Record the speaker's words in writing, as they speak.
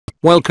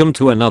Welcome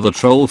to another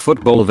troll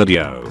football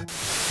video.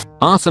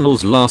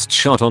 Arsenal's last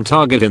shot on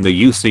target in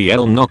the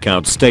UCL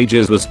knockout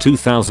stages was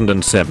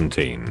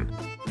 2017.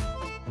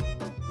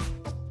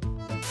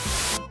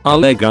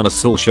 Ole Gunnar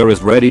Solskjaer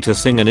is ready to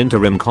sign an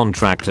interim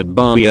contract at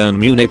Bayern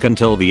Munich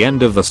until the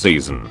end of the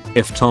season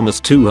if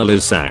Thomas Tuchel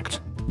is sacked.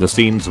 The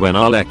scenes when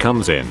Ole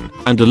comes in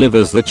and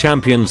delivers the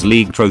Champions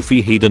League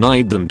trophy he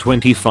denied them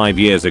 25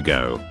 years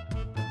ago.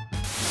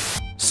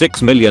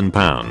 £6 million,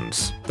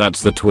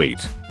 that's the tweet.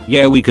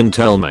 Yeah, we can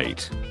tell,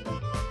 mate.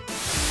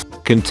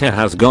 Conte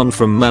has gone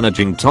from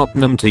managing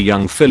Tottenham to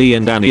young Philly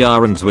and Danny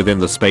Aarons within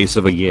the space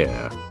of a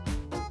year.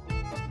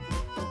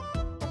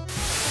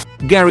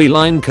 Gary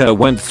Lineker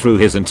went through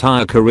his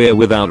entire career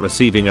without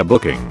receiving a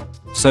booking.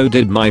 So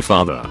did my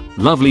father,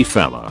 lovely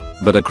fella,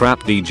 but a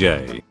crap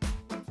DJ.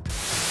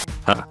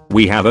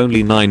 We have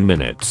only 9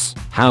 minutes.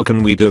 How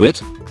can we do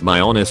it? My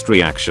honest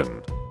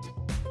reaction.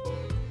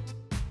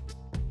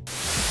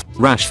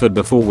 Rashford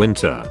before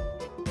winter.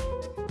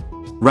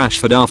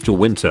 Rashford after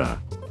winter.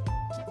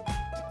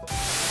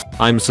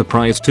 I'm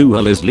surprised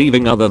Tuchel is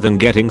leaving other than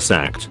getting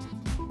sacked.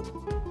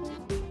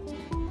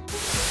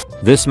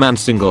 This man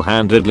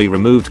single-handedly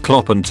removed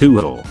Klopp and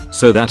Tuchel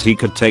so that he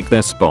could take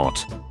their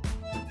spot.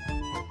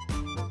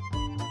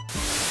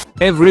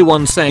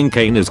 Everyone saying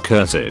Kane is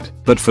cursed,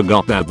 but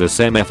forgot that this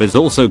MF is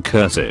also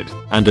cursed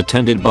and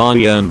attended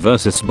Bayern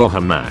vs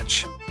Bochum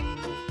match.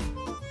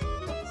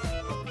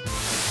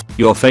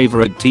 Your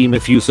favorite team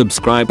if you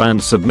subscribe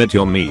and submit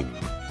your meme.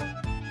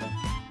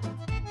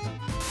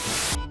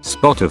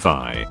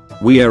 Spotify.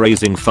 We are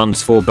raising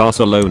funds for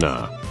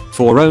Barcelona.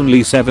 For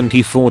only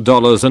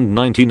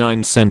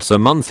 $74.99 a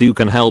month you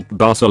can help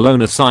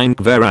Barcelona sign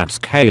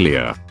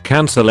Kvaratskhelia.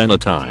 Cancel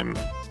anytime.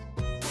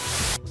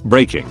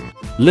 Breaking.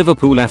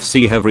 Liverpool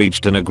FC have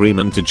reached an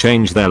agreement to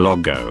change their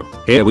logo.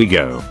 Here we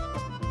go.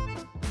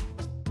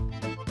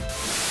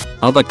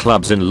 Other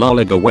clubs in La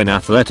Liga when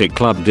Athletic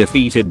Club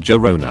defeated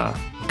Girona.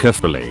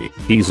 Kufbali,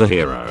 he's a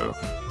hero.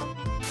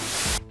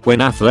 When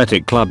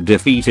Athletic Club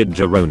defeated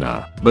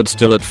Girona, but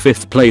still at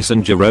 5th place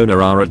and Girona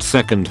are at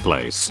 2nd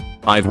place.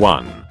 I've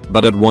won,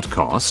 but at what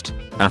cost?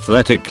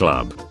 Athletic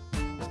Club.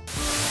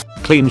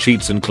 Clean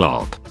sheets and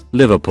Klopp.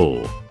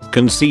 Liverpool.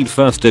 Concede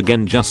first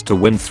again just to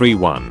win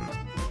 3-1.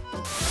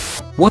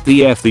 What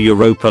the F, the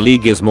Europa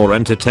League is more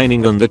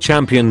entertaining than the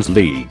Champions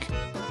League.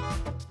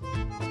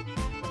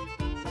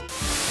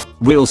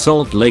 Real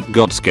Salt Lake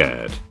got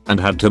scared and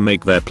had to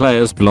make their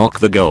players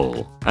block the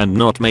goal and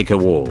not make a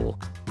wall.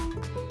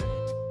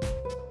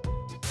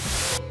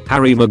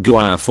 Harry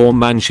Maguire for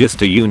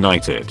Manchester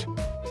United.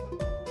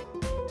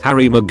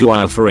 Harry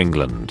Maguire for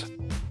England.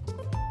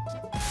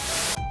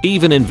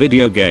 Even in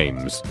video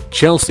games,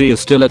 Chelsea is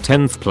still at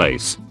 10th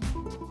place.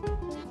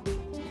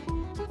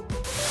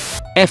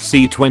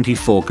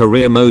 FC24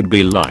 career mode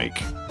be like.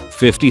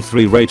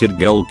 53 rated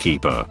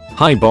goalkeeper.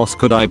 Hi boss,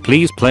 could I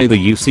please play the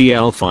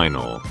UCL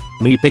final?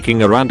 Me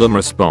picking a random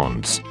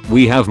response.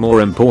 We have more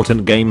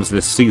important games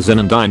this season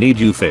and I need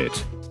you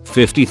fit.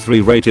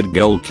 53 rated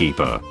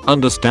goalkeeper.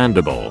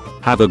 Understandable.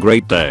 Have a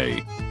great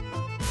day.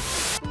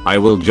 I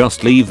will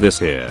just leave this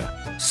here.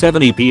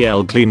 7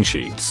 EPL clean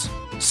sheets.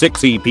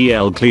 6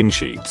 EPL clean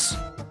sheets.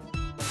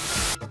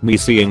 Me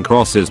seeing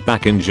crosses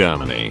back in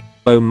Germany.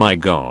 Oh my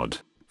god.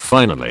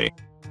 Finally.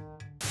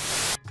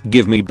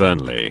 Give me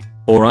Burnley,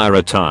 or I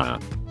retire.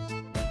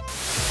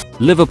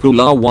 Liverpool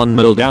are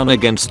 1-0 down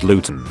against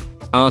Luton.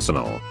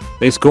 Arsenal.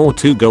 They score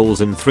 2 goals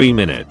in 3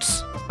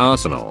 minutes.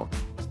 Arsenal.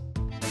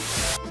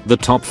 The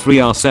top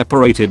 3 are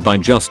separated by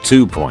just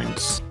 2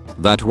 points.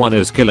 That one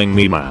is killing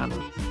me, man.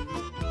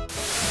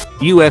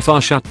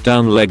 UEFA shut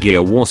down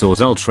Legia Warsaw's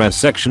Ultras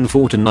Section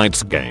for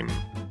tonight's game,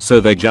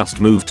 so they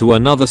just moved to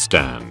another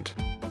stand.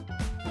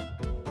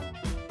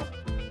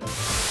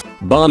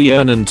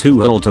 Bayern and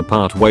Tuchel to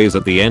part ways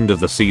at the end of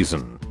the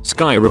season.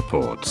 Sky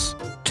reports.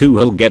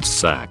 Tuchel gets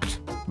sacked.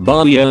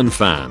 Bayern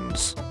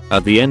fans.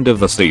 At the end of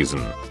the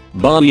season.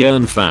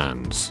 Bayern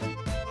fans.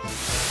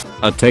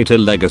 A Tata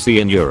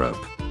legacy in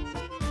Europe.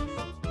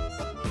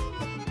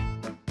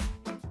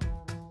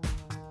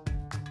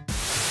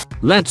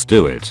 Let's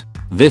do it.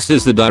 This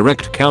is the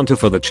direct counter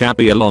for the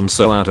Chappie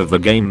Alonso out of the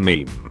game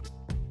meme.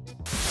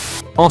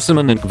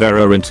 Osimhen and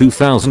Kvara in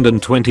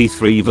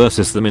 2023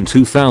 versus them in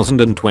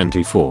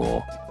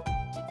 2024.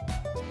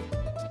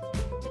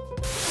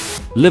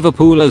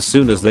 Liverpool as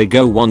soon as they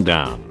go 1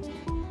 down.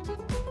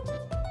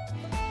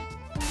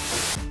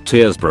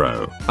 Tears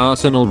bro.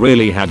 Arsenal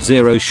really had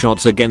 0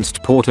 shots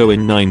against Porto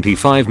in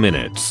 95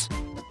 minutes.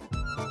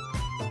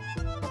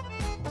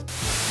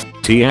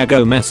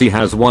 Thiago Messi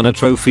has won a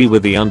trophy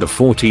with the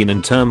under-14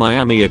 Inter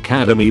Miami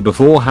Academy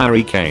before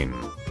Harry Kane.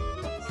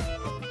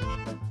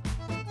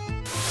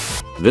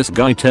 This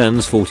guy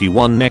turns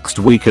 41 next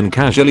week and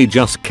casually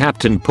just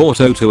captained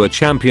Porto to a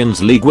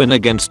Champions League win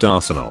against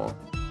Arsenal.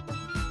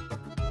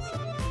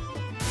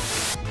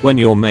 When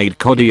your mate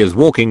Coddy is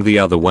walking the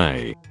other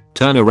way,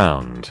 turn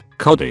around,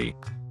 Coddy.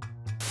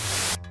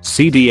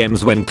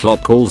 CDMs when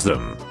Klopp calls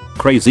them.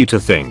 Crazy to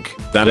think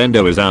that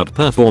Endo is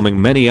outperforming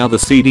many other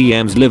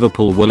CDMs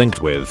Liverpool were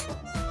linked with.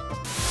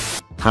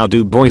 How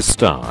do boys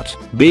start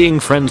being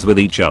friends with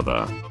each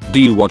other? Do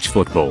you watch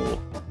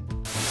football?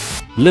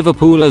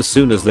 Liverpool as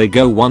soon as they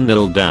go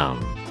 1-0 down.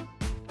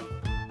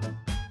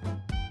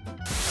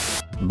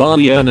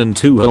 Bayern and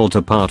Tuchel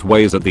to part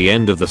ways at the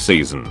end of the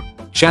season.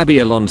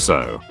 Xabi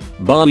Alonso.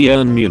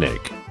 Bayern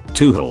Munich.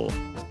 Tuchel.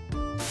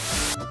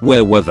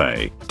 Where were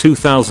they?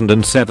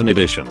 2007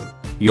 edition.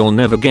 You'll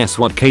never guess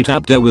what Kate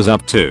Abdo was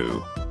up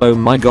to. Oh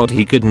my god,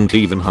 he couldn't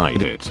even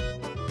hide it.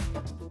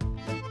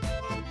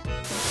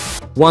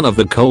 One of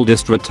the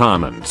coldest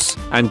retirements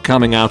and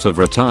coming out of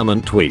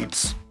retirement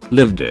tweets.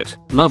 Lived it,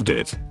 loved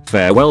it,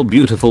 farewell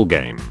beautiful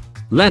game.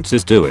 Let's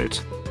just do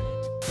it.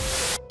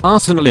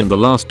 Arsenal in the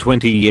last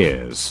 20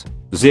 years.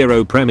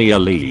 0 Premier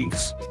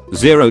Leagues.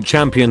 0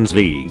 Champions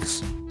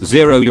Leagues.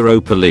 0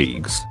 Europa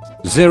Leagues.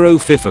 0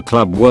 FIFA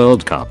Club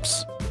World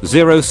Cups.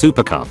 0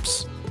 Super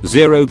Cups.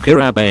 0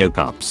 Carabao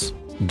Cups.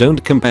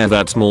 Don't compare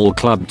that small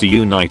club to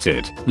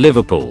United,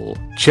 Liverpool,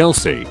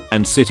 Chelsea,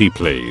 and City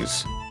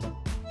please.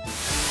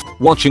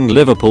 Watching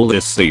Liverpool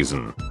this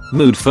season.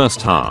 Mood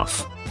first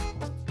half.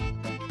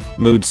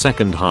 Mood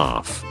second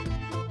half.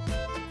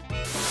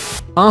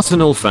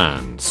 Arsenal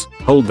fans,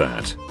 hold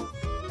that.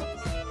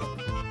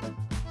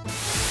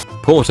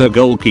 Porto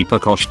goalkeeper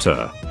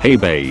Solskjaer, hey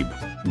babe,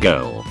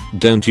 girl,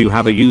 don't you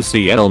have a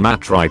UCL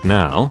match right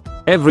now?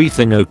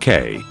 Everything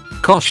okay?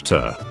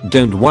 Solskjaer,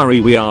 don't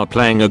worry, we are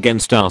playing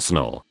against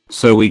Arsenal,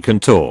 so we can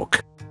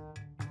talk.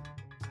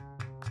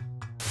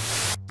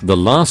 The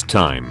last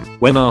time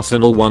when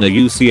Arsenal won a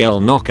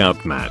UCL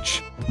knockout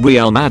match,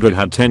 Real Madrid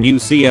had 10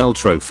 UCL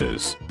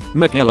trophies.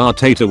 Mikel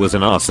Arteta was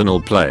an Arsenal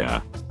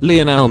player.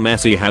 Lionel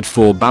Messi had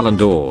 4 Ballon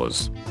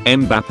d'Ors.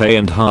 Mbappe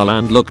and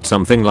Haaland looked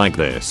something like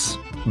this.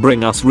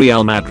 Bring us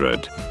Real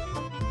Madrid.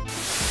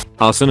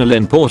 Arsenal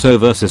in Porto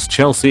versus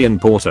Chelsea in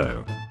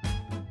Porto.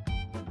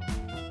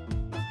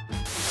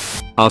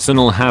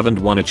 Arsenal haven't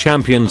won a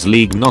Champions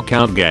League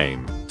knockout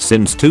game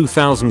since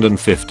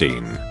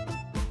 2015.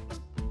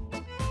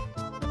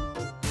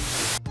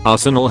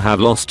 Arsenal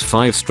have lost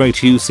 5 straight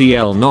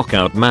UCL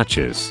knockout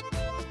matches.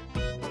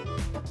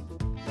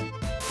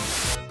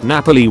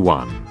 Napoli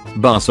won.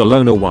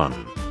 Barcelona won.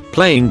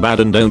 Playing bad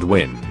and don't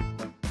win.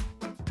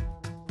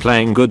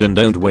 Playing good and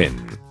don't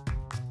win.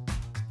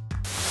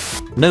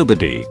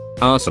 Nobody.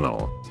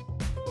 Arsenal.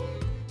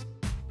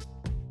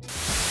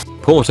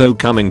 Porto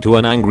coming to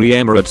an angry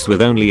Emirates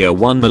with only a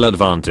 1-0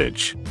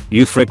 advantage.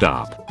 You fricked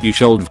up. You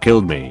should've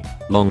killed me.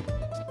 Long.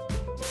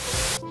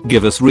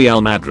 Give us Real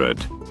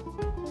Madrid.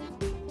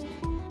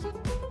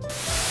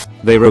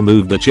 They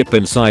removed the chip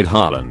inside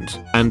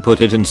Haaland and put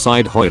it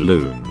inside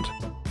Højlund.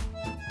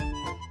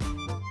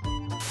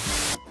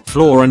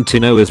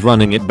 Florentino is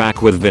running it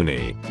back with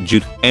Vinny,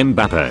 Jude,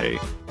 Mbappe.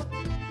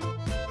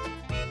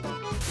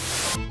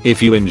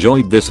 If you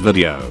enjoyed this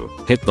video,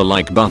 hit the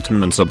like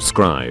button and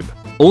subscribe.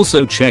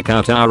 Also check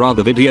out our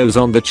other videos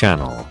on the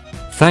channel.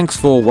 Thanks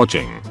for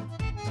watching.